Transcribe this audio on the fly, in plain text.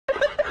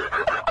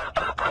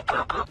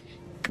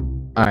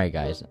Alright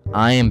guys,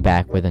 I am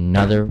back with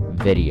another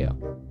video.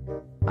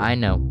 I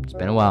know, it's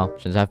been a while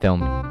since I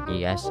filmed.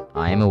 Yes,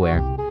 I am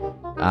aware.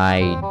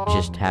 I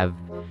just have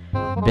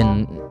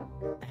been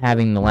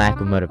having the lack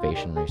of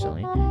motivation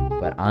recently.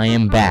 But I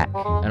am back.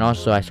 And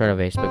also, I started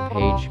a Facebook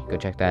page. Go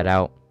check that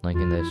out.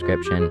 Link in the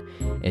description.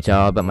 It's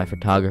all about my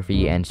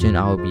photography. And soon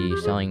I will be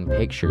selling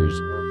pictures.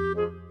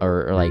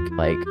 Or like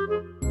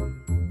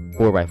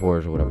 4x4s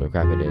or whatever the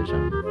crap it is.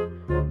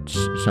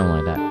 Something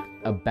like that.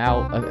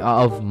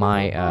 Of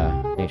my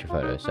nature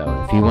photos.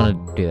 So if you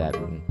want to do that,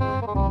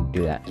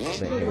 do that.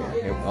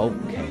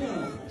 Okay.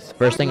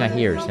 First thing I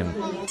hear is him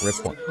rip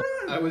one.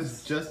 I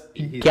was just.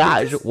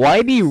 Gosh,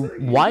 why do you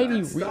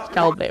reach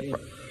down there?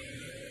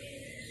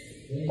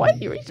 Why do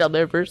you reach down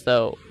there first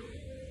though?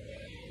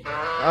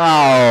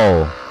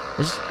 Oh,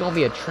 this is gonna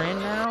be a trend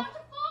now.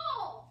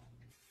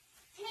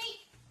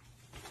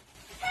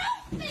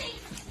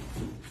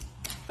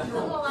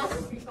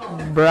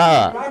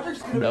 Bruh,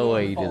 no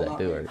way you do that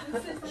to her.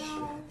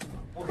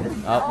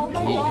 Oh,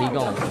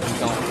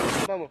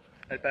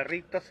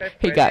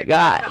 he got,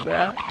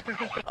 bruh.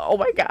 Oh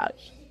my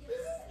gosh.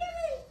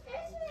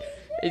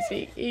 Is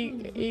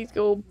he's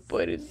gonna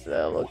put his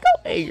little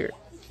coat hanger.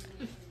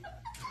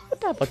 What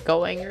type of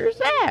coat hanger is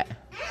that?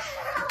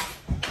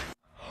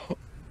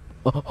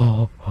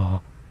 Oh.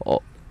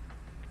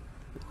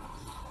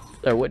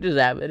 Sir, what just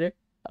happened there?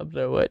 I'm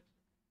sorry, what?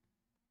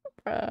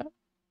 Bruh.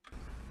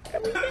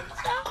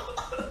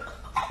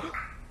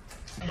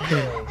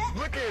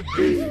 Look at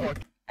this.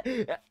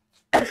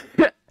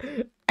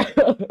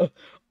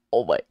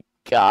 Oh my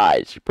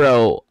gosh,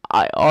 bro.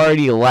 I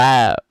already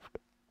laughed.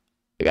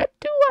 I got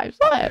 2 lives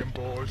left.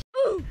 What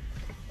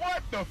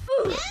the f?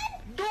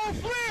 Don't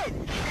flip!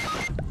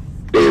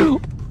 Oh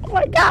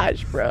my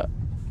gosh, bro.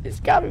 This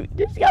got me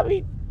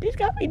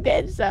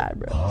dead inside,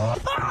 bro.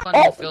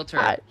 Oh, filter.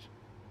 Gosh.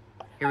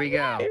 Here we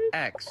go.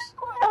 X.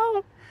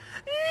 Oh.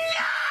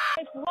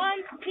 It's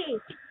one piece.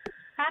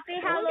 Happy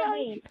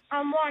Halloween.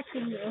 I'm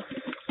watching you.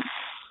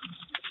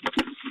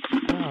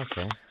 Oh,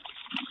 okay.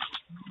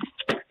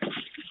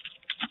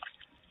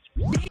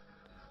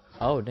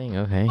 Oh, dang,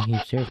 okay.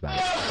 He's serious about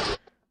it.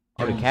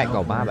 Oh, the cat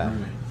go bye-bye.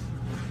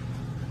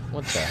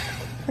 What the?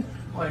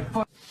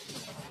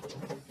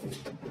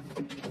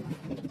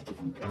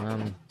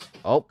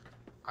 Oh.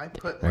 I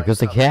put there goes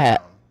the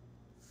cat.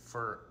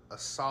 For a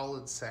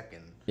solid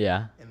second.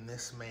 Yeah. And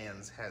this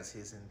man's has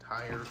his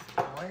entire.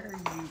 Why are you?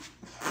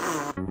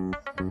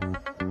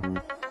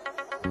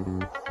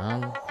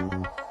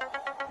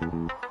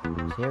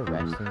 Is he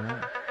arresting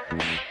that?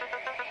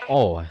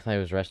 Oh, I thought he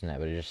was arresting that,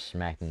 but he just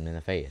smacked him in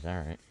the face.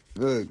 Alright.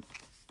 Look,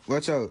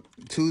 watch out.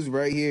 2's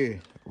right here.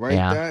 Right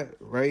there,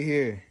 right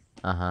here.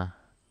 Uh-huh.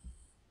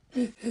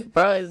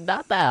 Bro, it's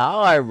not that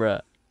hard,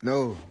 bro.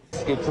 No.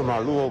 Get to my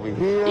Lou over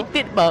here. He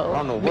did, bro. I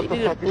don't know what the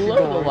fuck is she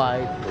doing,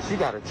 but she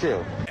gotta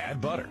chill. Add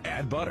butter,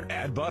 add butter,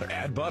 add butter,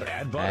 add butter,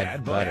 add butter,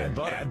 add butter, add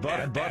butter, add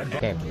butter, add butter.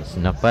 Okay, it's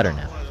enough butter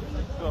now.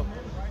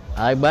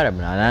 I like butter,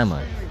 but not that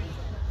much.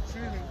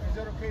 Excuse me, is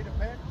that okay to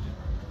pet?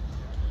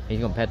 He's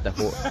gonna pet the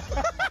horse.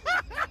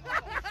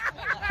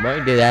 But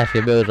he did ask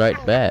if it was right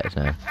to pet,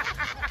 so.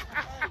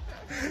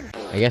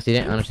 I guess he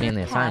didn't understand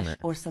the assignment.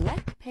 Or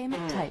select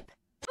payment type.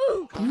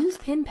 Use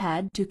pin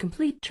pad to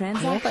complete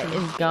transaction. What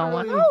is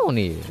going on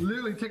here?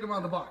 Literally take him out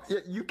of the box. Yeah,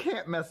 you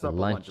can't mess up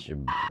Lunch.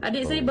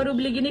 Adik saya baru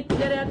beli gini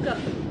dari akak.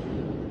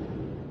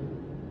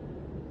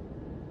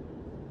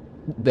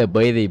 The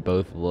way they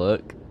both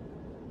look.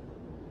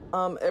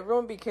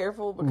 Everyone be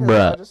careful because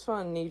Bruh. I just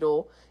found a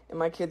needle in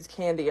my kid's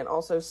candy and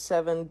also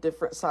 7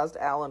 different sized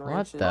Allen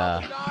wrenches.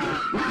 What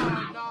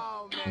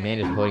the? Man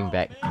is holding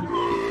back.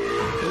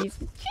 He's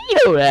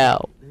Cheeto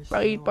now.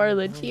 Bro, he's part of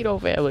the Cheeto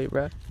family,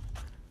 bro.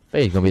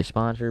 But he's gonna be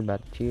sponsored by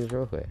the Cheetos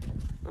real quick.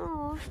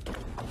 Aww.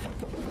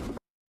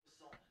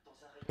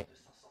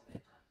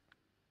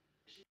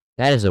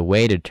 That is a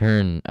way to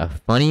turn a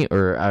funny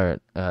or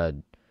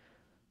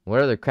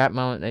what other crap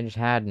moment they just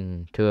had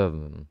into a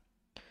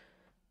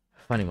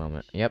funny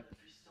moment. Yep.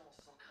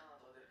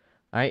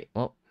 Alright,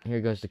 well, here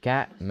goes the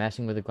cat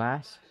messing with the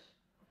glass.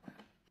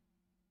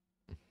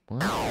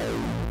 What?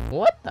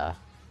 What the?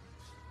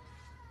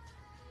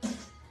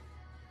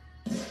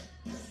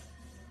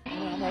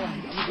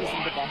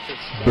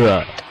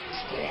 Bruh.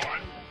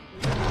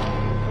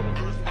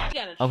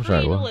 I'm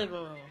sorry, what?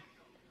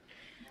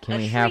 Can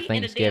we have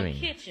Thanksgiving?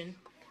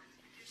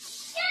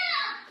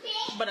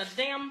 But a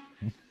damn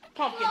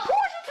pumpkin. Who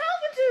are you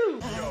talking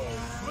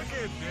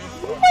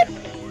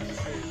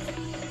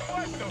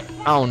to?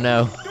 Oh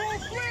no.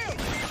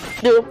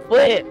 Do a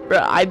flip, bro.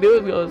 I knew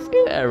it was gonna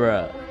say that,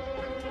 bro.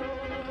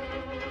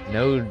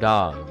 No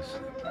dogs.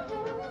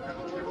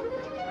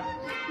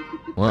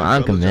 Well,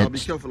 I'm convinced. Be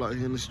careful out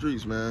here in the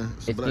streets, man.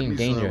 It's getting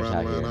dangerous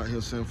out here. Out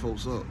here sending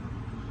folks up.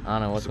 I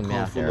don't know what's gonna be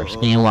out there. 3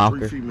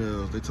 Skinwalker.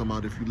 females. They talking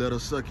about if you let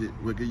us suck it,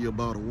 we'll give you a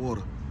bottle of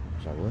water.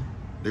 Sorry, what?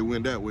 They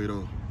went that way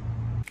though.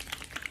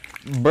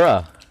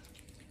 Bruh.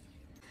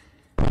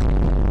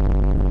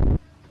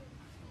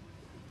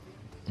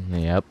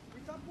 Yep.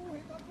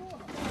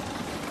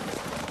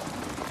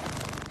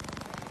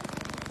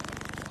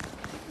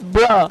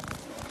 Bruh.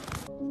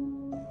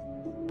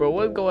 Bro,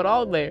 what's going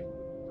on there?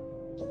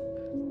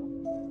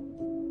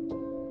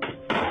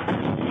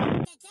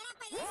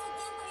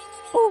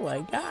 Oh my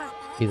god.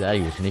 He's out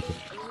of here sneaking.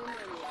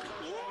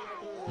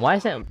 Why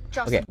is that?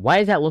 Okay, why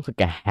does that look like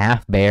a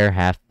half bear,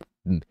 half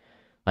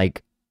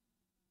like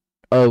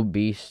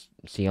obese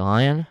sea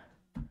lion?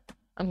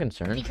 I'm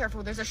concerned. Be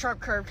careful, there's a sharp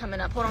curve coming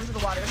up. Hold on to the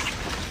water.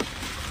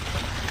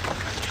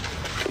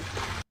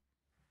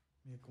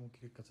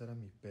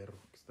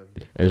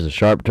 There's a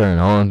sharp turn.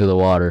 Hold on to the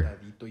water.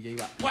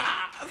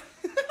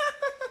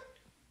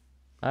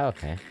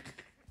 Okay.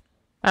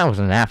 That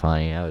wasn't that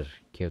funny. That was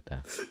cute though.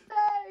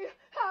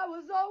 I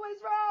was always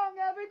wrong.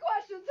 Every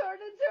question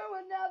turned into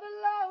another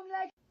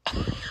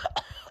long.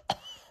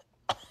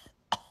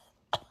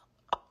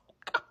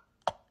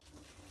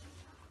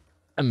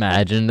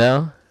 Imagine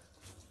though.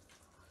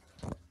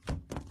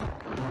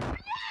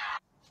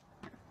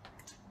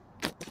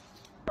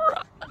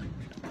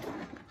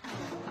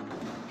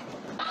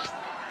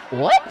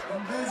 What?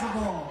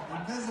 Invisible.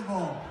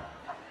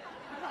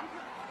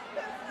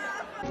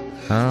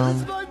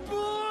 That's my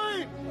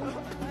boy.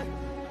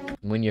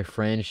 When your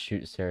friend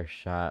shoots their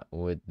shot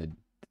with the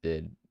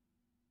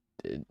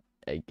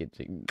I get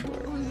to you.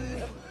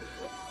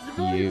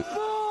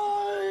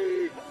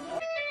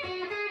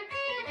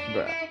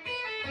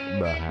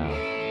 Bro,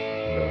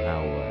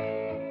 how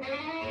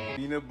what?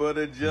 Peanut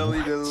butter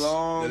jelly the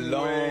long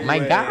way. My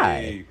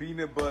guy.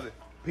 Peanut butter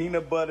jelly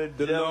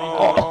the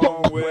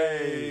long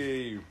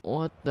way.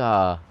 What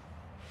the?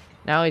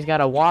 Now he's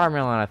got a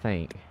watermelon, I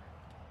think.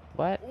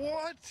 What?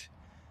 What?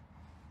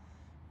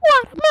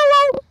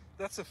 Watermelon.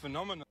 That's a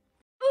phenomenon.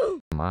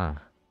 Come on.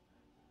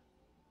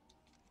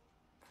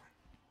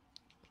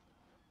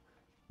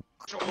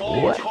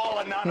 What?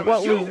 What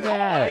was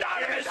that?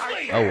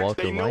 Oh,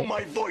 Walter They know White.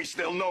 my voice.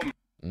 They'll know me.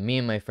 Me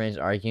and my friends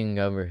arguing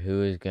over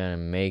who is gonna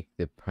make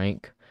the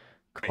prank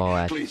call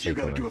at Please, you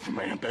gotta takeover. do it for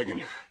me. I'm begging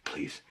you.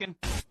 Please.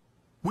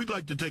 We'd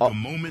like to take a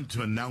moment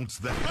to announce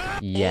that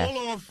Yes.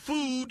 all our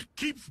food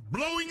keeps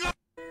blowing up.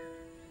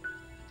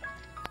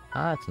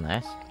 Oh, that's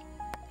nice.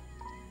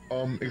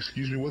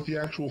 Excuse me, what the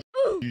actual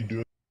you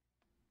doing?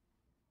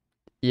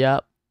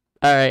 Yep.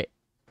 Alright.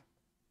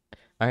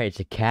 Alright, it's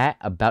a cat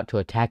about to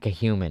attack a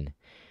human.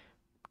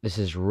 This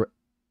is no,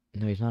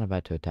 he's not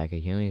about to attack a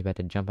human. He's about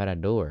to jump out a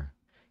door.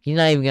 He's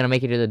not even gonna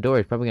make it to the door.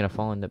 He's probably gonna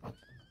fall in the...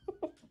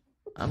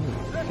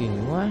 excuse me,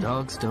 what?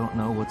 Dogs don't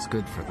know what's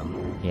good for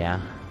them.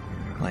 Yeah.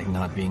 Like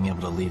not being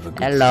able to leave a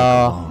good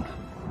Hello.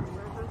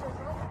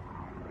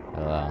 stick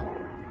alone.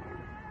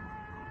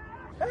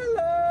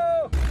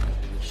 Hello.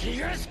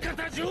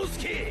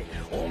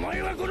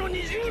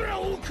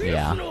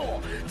 Yeah.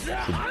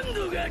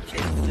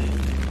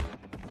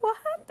 What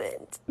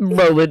happened?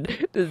 Bro,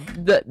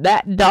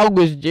 that dog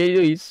was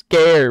genuinely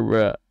scared,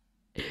 bro.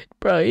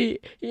 Bro, he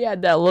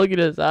had that look in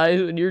his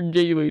eyes when you're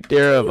genuinely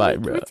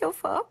terrified, bro.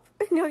 Yourself up?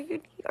 No,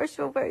 you are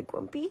so very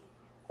grumpy.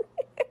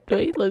 Bro,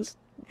 he looks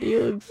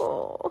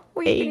Oh,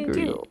 what are you gonna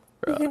angry, do?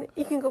 bro.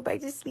 You can go back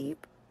to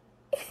sleep.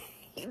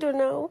 You don't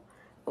know?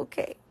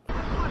 Okay. Bro,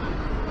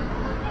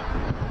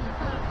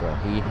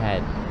 he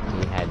had.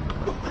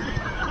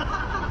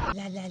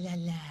 La la la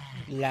la.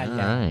 La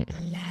la.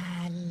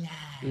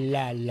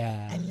 La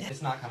la.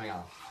 It's not coming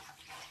off.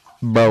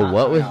 Bro,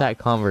 what was that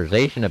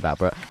conversation about,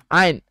 bro?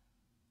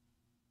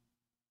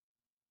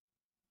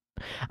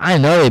 I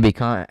know they'd be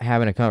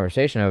having a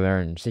conversation over there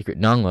in secret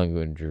non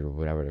language or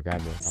whatever the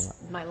crap is.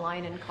 My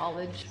line in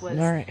college was,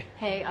 Alright.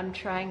 "Hey, I'm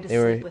trying to They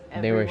were- sleep with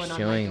they were everyone on my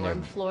showing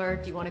dorm their- floor.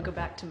 Do you want to go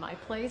back to my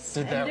place?"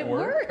 Did and that it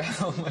work?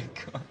 worked. Oh my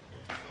god.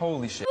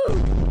 Holy shit.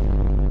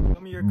 Show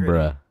me your gritty.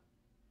 Bruh.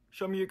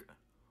 Show me your...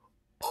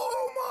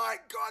 Oh my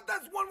god,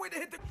 that's one way to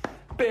hit the...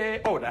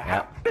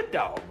 Yep.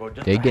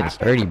 They're getting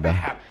sturdy, bro.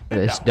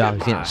 This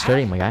dog's getting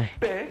sturdy, my guy.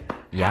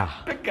 Yeah.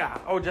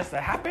 Oh, just a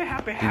happy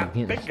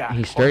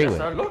He's sturdy with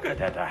it. look at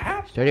that, a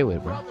happy... Sturdy with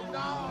it,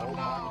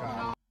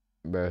 bro.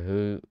 Bro,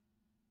 who...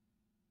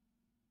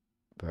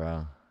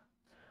 Bro.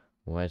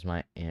 What is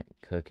my aunt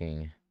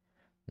cooking?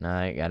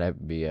 Nah, it gotta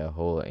be a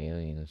whole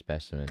alien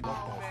specimen.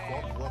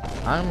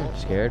 I'm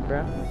scared,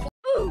 bro.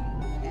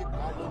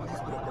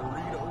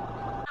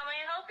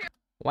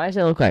 Why does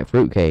it look like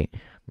fruitcake,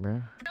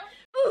 bro?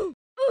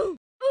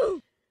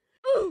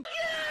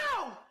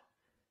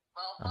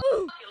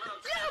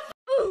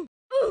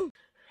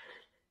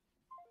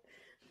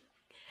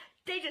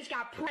 They just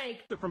got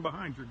pranked. From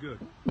behind, you're good.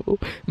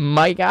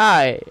 My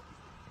guy!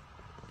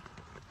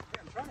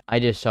 I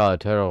just saw a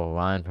turtle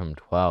run from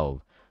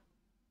 12.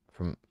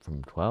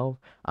 From 12?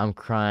 I'm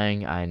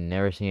crying. I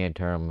never seen a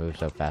turtle move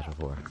so fast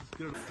before.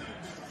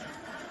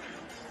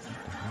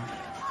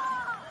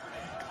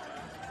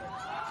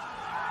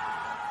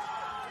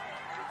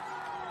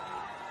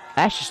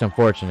 That's just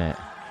unfortunate.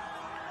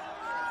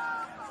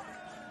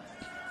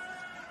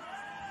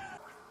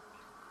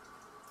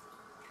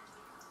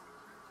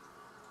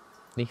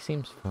 This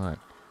seems fun.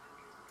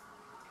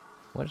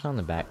 What is on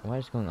the back? What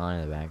is going on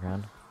in the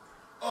background?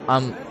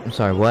 I'm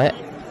sorry, what?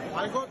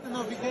 I got the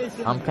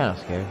navigation. I'm kind of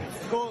scared.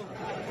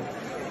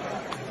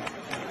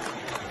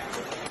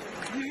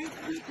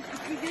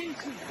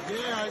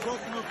 Yeah, I got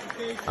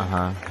notification.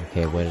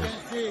 Okay, what is...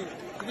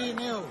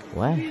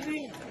 What?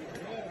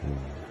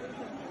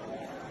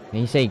 Did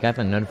you say you got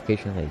the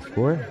notification that he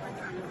scored?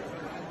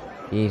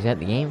 He's at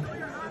the game?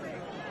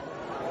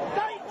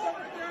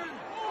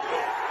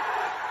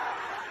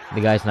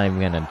 The guy's not even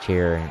gonna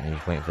cheer and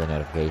he's waiting for the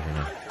notification.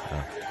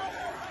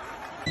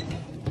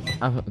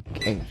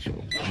 Okay, so,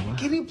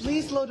 Can you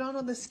please slow down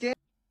on the scale?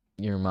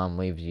 your mom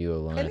leaves you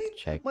alone at the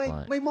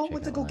checkpoint. My mom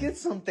went to go get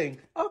something.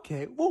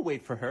 Okay, we'll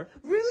wait for her.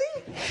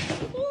 Really?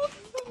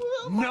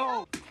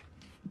 No!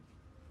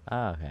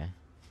 Oh, okay.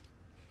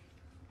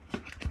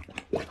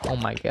 Oh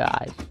my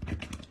gosh.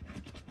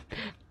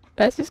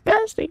 That's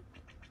disgusting.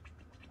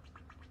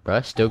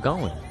 Bruh, still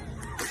going. Are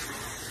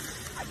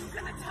you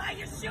gonna tie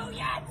your shoe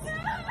yet?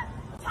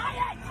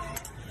 Tie it!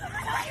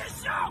 Tie your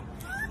shoe!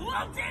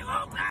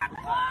 Loop-de-loop and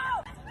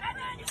pull! And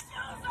then your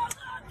shoes are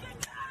looking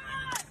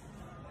good!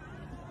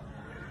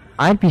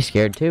 I'd be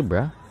scared too,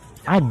 bruh.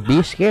 I'd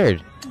be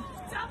scared.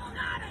 Double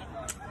knotted!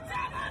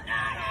 Double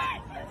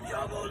knotted!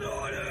 Double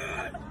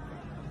knotted!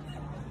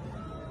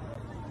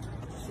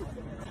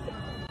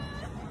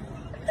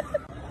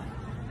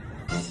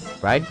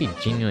 Bruh, I'd be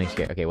genuinely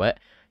scared. Okay, what?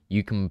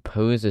 You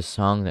compose a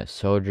song that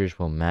soldiers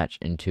will march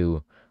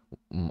into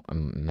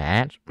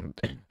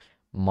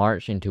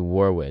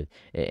war with.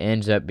 It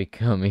ends up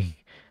becoming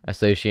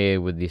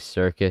associated with these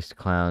circus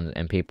clowns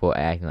and people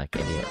acting like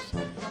idiots.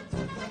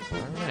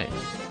 Alright.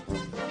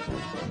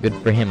 Good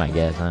for him, I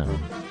guess. I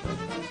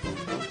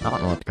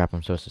don't know what the crap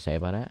I'm supposed to say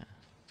about that.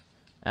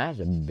 That's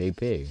a big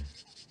pig.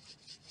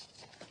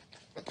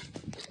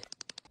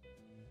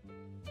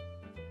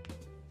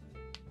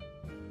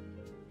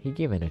 He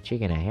giving a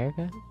chicken a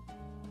haircut?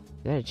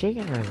 Is that a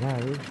chicken or is that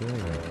a real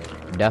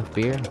chicken? Duff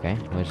beer? Okay,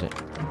 what is it?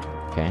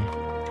 Okay.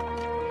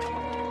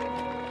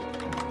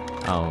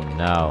 Oh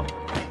no.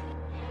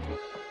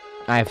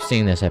 I've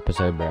seen this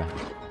episode, bruh.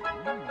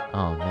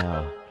 Oh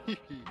no.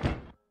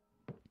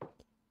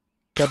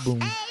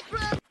 Kaboom.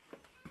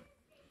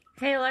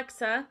 Hey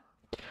Alexa.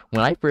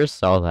 When I first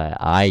saw that,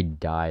 I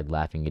died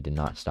laughing. It did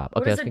not stop.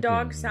 What Okay, does a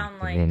dog sound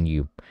like? Then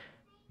you.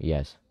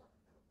 Yes.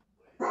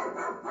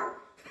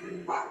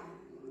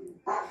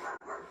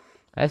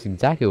 That's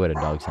exactly what a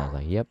dog sounds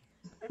like. Yep.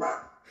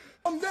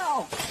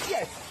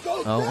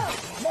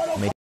 Oh,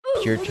 maybe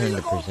it's your turn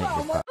to present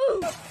your part.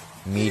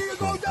 Me too.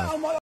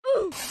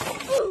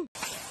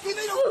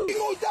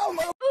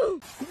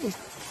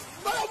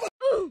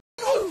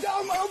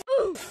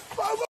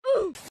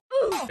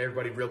 Hey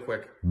everybody, real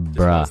quick.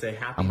 Bruh, Say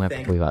happy I'm gonna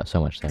have to leave out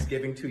so much there.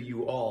 Thanksgiving to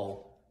you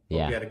all.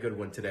 Yeah. Hope you had a good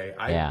one today.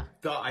 I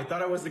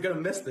thought I was gonna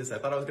miss this. I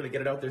thought I was gonna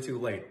get it out there too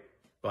late.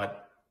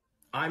 But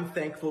I'm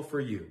thankful for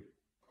you.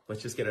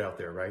 Let's just get it out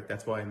there, right?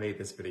 That's why I made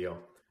this video.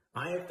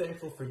 I am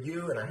thankful for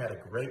you, and I had a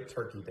great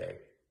turkey day.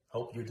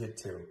 Hope you did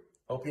too.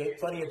 Hope you ate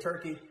plenty of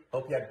turkey.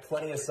 Hope you had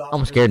plenty of sausage.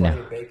 I'm scared now.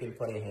 Plenty of bacon,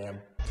 plenty of ham.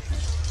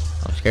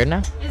 I'm scared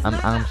now?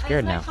 I'm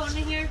scared now.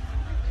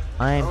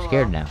 I am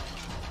scared now.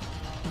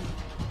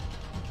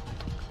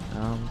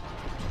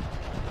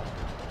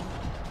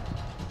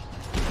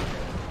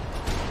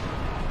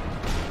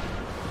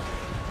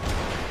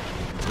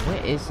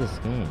 What is this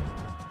game?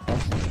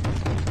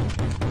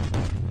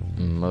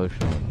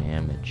 Emotional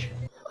damage.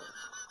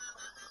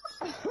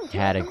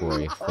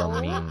 Category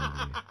flamingo.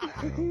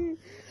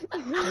 Oh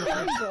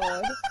my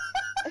god.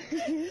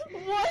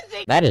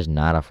 That is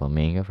not a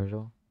flamingo, first of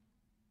all.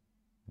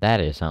 That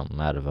is something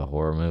out of a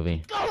horror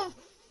movie.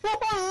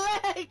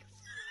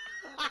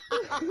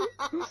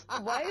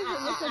 Why does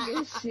it look like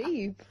a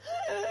sheep?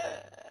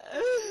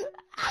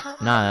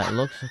 Nah, it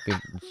looks like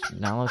a.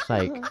 Now it looks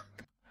like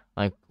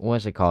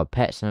what's it called?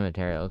 Pet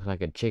cemetery. It looks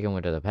like a chicken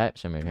went to the pet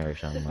cemetery or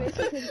something. Like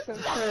that.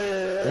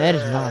 That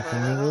is not a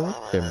flamingo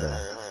either,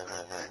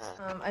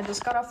 bro. I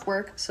just got off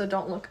work, so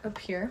don't look up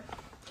here.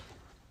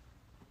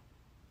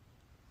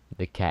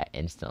 The cat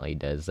instantly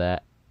does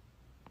that.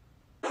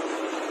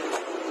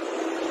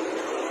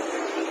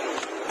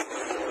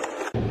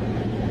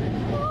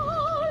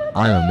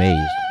 I'm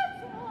amazed.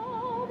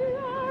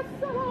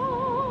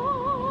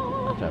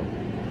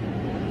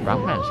 Bro,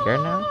 I'm kind of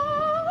scared now,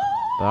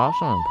 but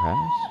also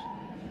impressed.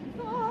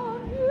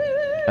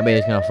 I bet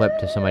he's gonna flip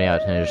to somebody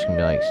else and they're just gonna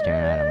be like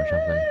staring at him or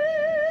something.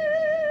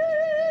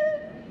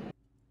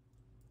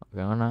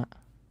 Okay, or not.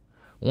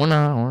 Or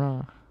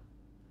not.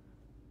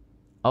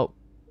 Oh.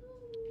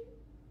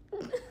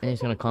 And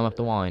he's gonna climb up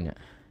the wall, ain't it?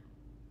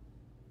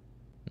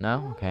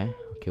 No? Okay.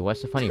 Okay,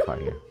 what's the funny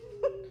part here?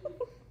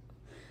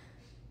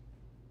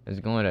 Is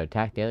it going to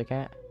attack the other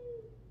cat?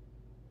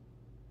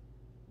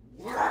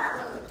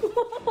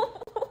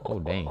 Oh,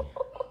 dang.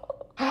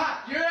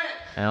 Ha! You're it!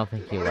 I don't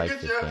think he likes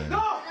this game. No!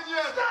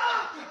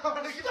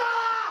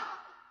 Stop!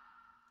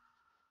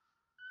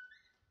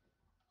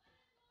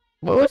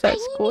 What was that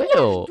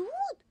squeal?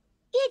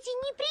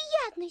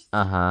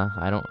 Uh-huh.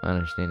 I don't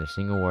understand a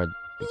single word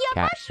the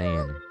cat's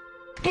saying.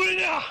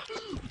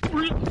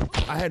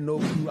 I had no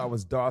clue I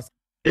was DOS.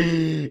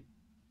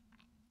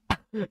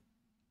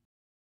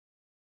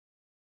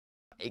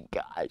 My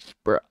gosh,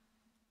 bro.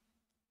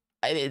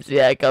 I didn't see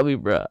that coming,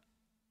 bro.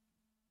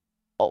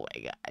 Oh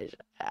my gosh.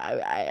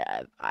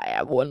 I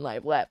have 1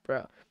 life left,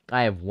 bro.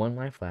 I have 1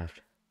 life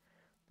left.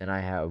 Then I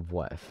have,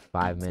 what,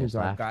 5 minutes Since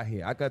left? I got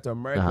here. I got to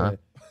America,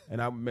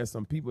 and I met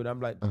some people, and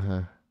I'm like,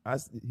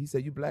 he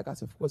said, you black? I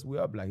said, of course we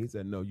are black. He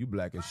said, no, you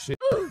black as shit.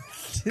 I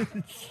said,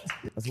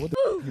 what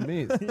the f you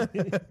mean?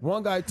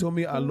 One guy told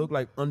me I look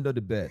like under the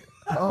bed.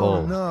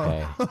 Oh,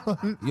 no.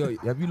 Okay. Yo,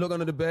 have you looked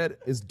under the bed?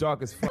 It's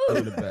dark as f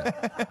under the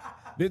bed.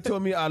 They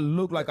told me I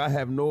look like I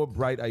have no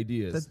bright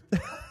ideas.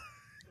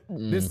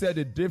 They said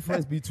the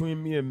difference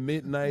between me and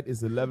midnight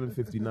is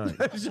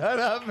 11:59. Shut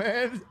up,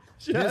 man.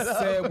 Shut They up.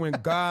 said when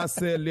God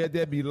said, let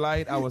there be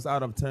light, I was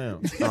out of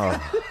town.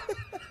 Oh.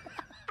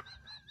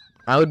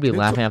 I would be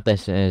laughing at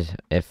this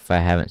if I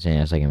haven't seen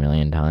this like a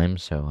million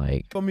times, so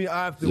like... Told me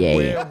I have to yay.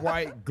 wear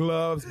white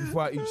gloves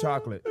before I eat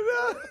chocolate.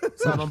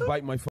 So I don't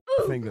bite my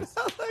fingers.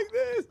 Like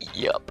this.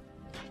 Yup.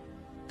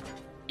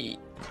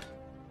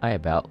 I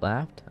about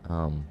laughed.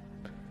 Are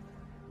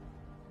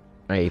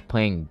you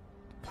playing...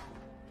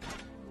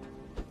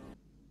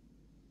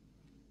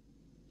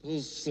 A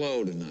little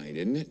slow tonight,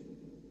 isn't it?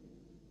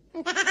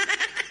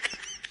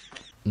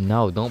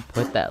 No, don't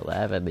put that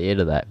laugh at the end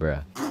of that, bro.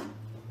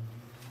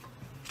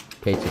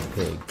 Case of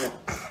pig.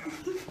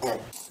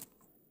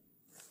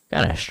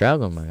 Kinda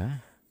struggling, my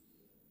guy.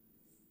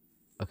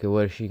 Okay,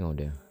 what is she gonna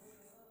do?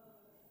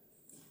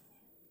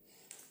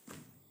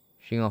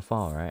 She gonna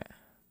fall, right?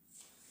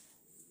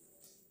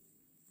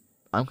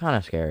 I'm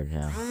kinda scared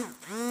now.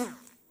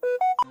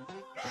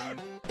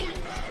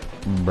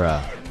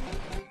 Bruh.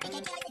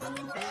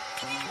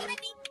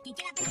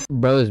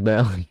 Bro's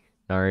barely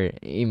started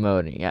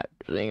emoting after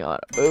seeing all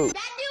the food.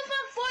 That dude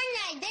from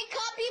Fortnite, they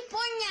copied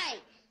Fortnite.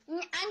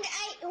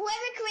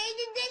 Whoever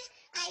created this,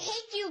 I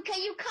hate you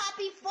because you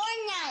copied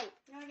Fortnite.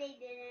 No, they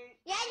didn't.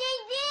 Yeah, they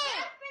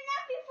did.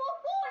 That's before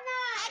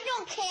Fortnite. I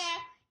don't care.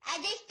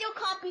 They still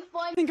copy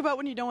Fortnite. Think about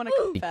when you don't want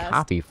to fast.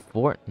 Copy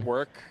Fortnite.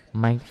 Work.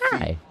 My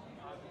guy.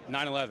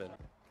 9/11.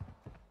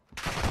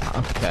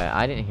 Okay,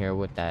 I didn't hear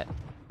what that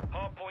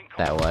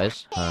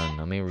was.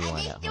 Let me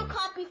rewind that.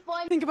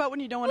 Think about when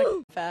you don't want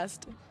to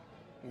fast.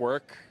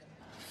 Work.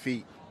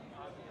 Feet.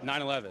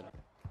 9/11.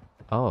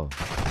 Oh.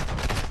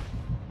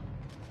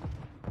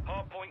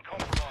 Hardpoint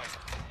compromised.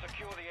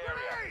 Secure the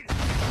area.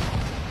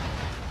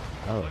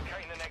 Oh.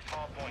 Locating the next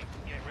hardpoint.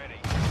 Get ready.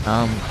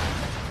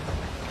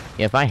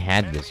 Yeah, if I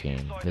had this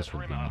game, this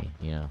would be me,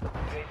 you know.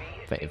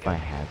 If I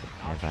had it,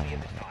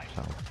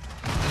 so.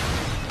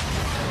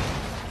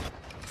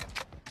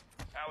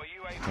 Our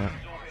UAV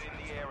is orbiting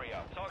the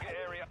area. Target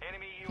area.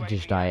 Enemy UAV.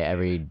 Just die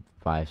every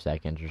 5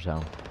 seconds or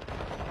so.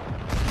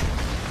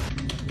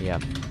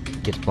 Yep.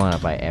 Gets blown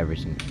up by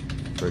everything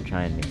for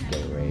trying to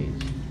get a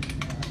raise.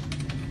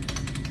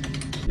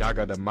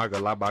 Yaga the maga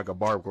la baga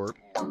barcourt.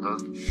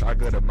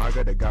 Shaga the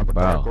maga the gaba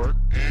barcourt.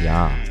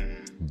 Yeah.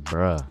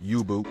 Bruh.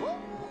 You boo.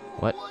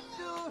 What? What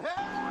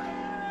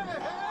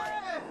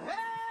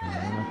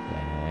the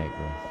heck,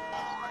 bro?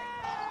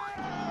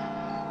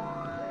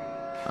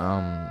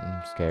 I'm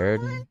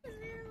scared.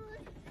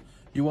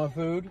 You want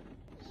food?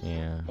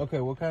 Yeah. Okay,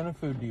 what kind of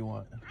food do you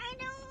want? I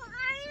don't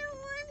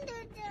want to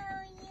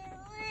tell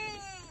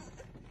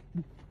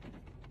you.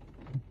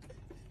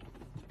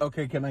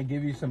 Okay, can I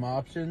give you some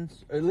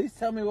options? Or at least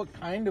tell me what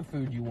kind of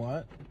food you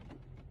want.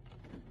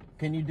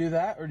 Can you do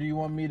that, or do you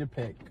want me to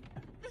pick?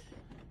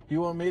 Do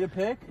you want me to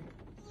pick?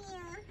 Yeah.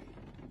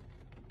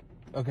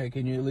 Okay,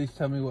 can you at least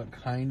tell me what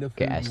kind of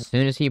food? Okay, as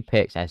soon as he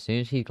picks, as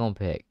soon as he's gonna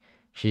pick,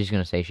 she's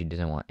gonna say she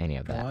doesn't want any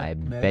of that. I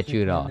bet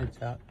you it all.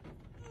 No.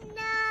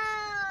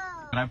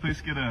 Can I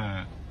please get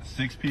a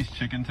 6-piece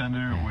chicken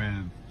tender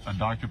with a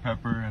Dr.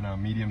 Pepper and a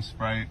medium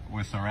Sprite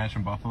with some ranch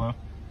and buffalo?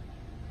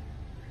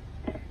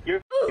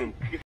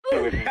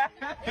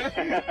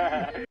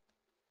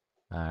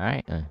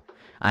 Alright,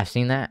 I've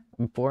seen that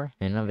before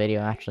in a video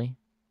actually.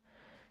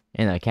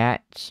 And the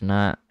cat's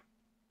not...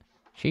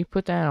 She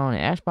put that on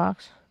an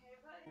Xbox?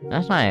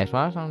 That's not an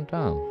Xbox, I'm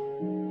dumb.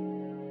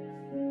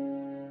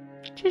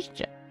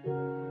 Just...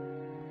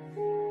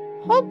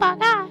 Oh my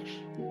gosh!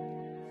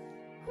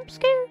 I'm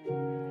scared.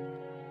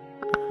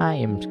 I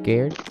am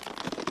scared.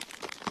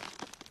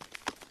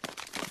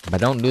 But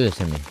don't do this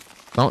to me.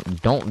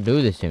 Don't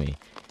do this to me.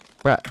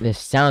 Bruh, this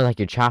sounds like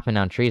you're chopping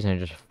down trees and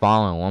they're just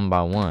falling one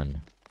by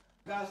one.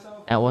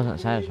 That wasn't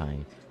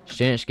satisfying.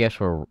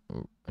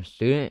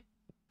 Student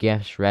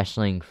gifts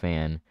wrestling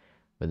fan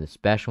with a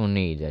special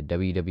needs at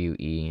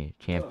WWE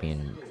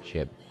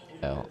Championship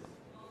belt.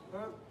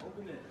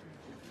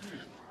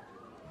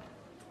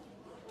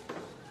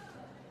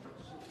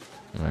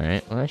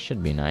 Alright, well that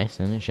should be nice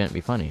and it shouldn't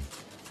be funny.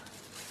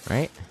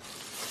 Right?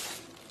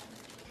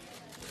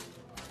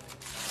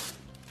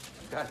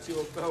 Got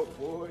you a belt,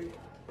 boy.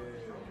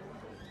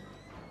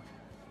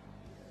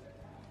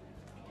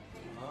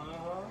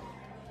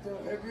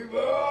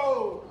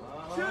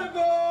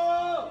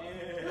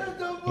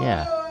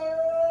 Yeah.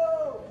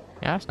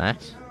 Yeah, that's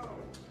nice.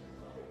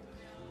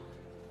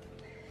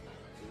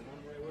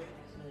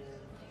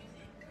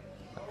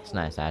 That's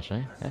nice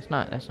actually. That's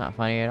not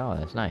funny at all.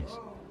 That's nice.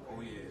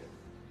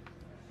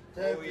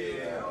 Oh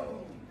yeah.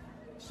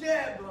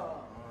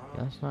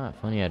 That's not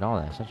funny at all.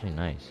 That's actually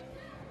nice.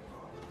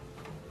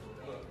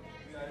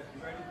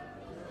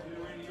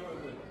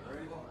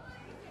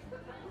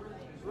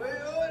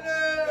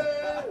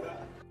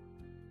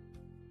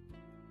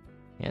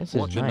 Yeah, this is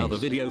Watch nice. another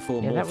video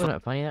for more that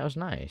wasn't funny. That was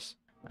nice.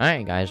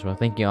 Alright, guys. Well,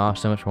 thank you all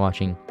so much for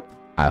watching.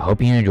 I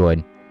hope you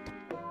enjoyed.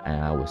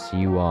 And I will see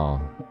you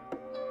all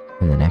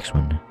in the next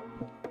one.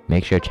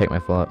 Make sure to check my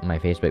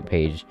Facebook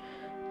page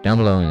down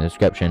below in the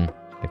description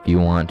if you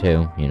want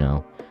to, you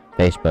know.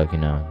 Facebook, you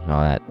know, and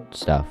all that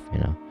stuff, you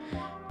know.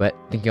 But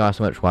thank you all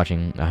so much for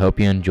watching. I hope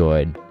you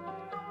enjoyed.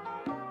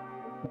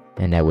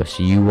 And I will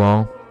see you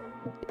all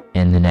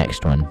in the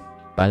next one.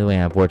 By the way,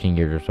 I'm 14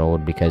 years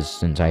old because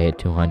since I hit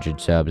 200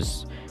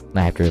 subs,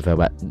 I have to reveal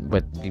about.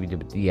 But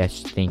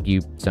yes, thank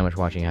you so much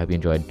for watching. I hope you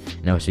enjoyed.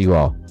 And I will see you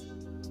all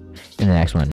in the next one.